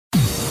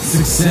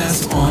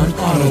Success on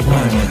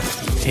Autopilot.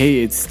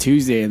 Hey, it's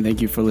Tuesday, and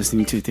thank you for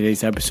listening to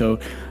today's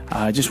episode.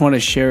 I just want to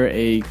share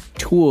a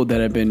tool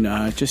that I've been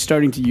just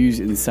starting to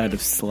use inside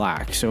of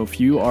Slack. So if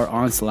you are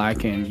on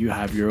Slack and you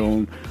have your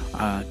own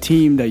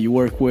team that you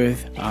work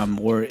with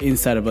or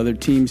inside of other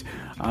teams,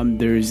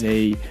 there's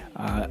a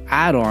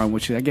add-on,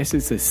 which I guess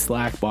it's a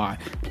Slack bot,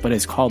 but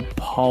it's called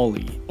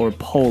Polly or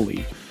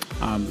Polly.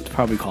 It's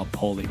probably called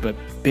Polly, but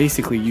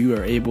basically you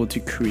are able to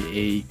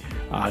create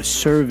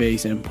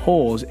surveys and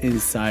polls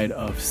inside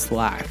of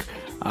Slack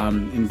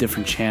in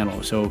different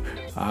channels. So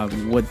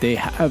what they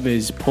have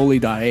is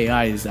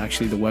Polly.ai is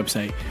actually the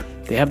website.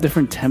 They have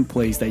different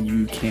templates that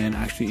you can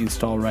actually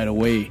install right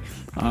away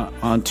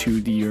onto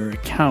your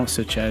account,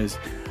 such as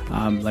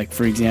like,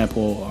 for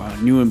example,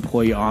 new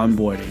employee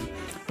onboarding,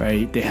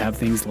 right? They have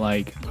things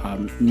like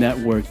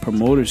network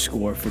promoter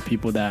score for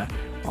people that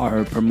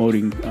are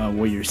promoting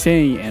what you're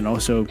saying, and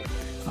also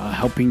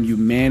helping you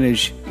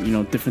manage,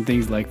 different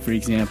things. Like, for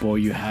example,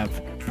 you have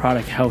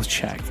product health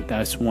check.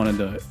 That's one of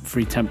the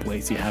free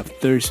templates. You have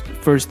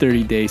first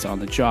 30 days on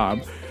the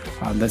job.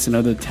 That's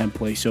another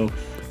template. So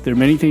there are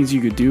many things you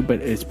could do,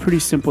 but it's pretty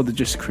simple to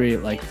just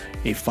create like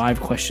a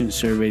 5-question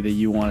survey that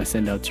you want to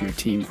send out to your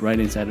team right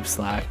inside of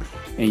Slack,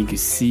 and you can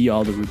see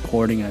all the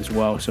reporting as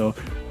well. So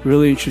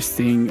really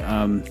interesting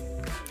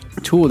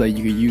tool that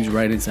you can use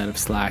right inside of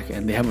Slack,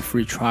 and they have a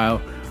free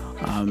trial,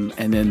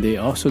 and then they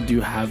also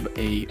do have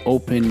a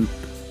open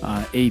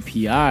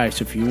API.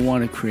 So if you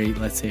want to create,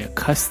 let's say, a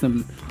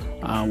custom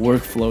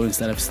workflow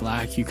instead of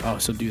Slack, you can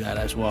also do that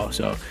as well.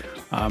 So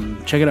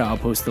check it out. I'll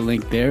post the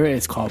link there.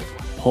 It's called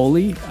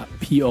Polly,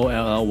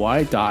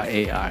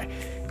 Polly.ai.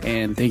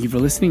 And thank you for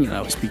listening, and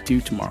I will speak to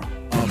you tomorrow.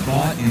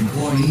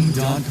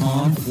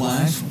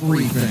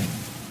 AboutEmployee.com/briefing.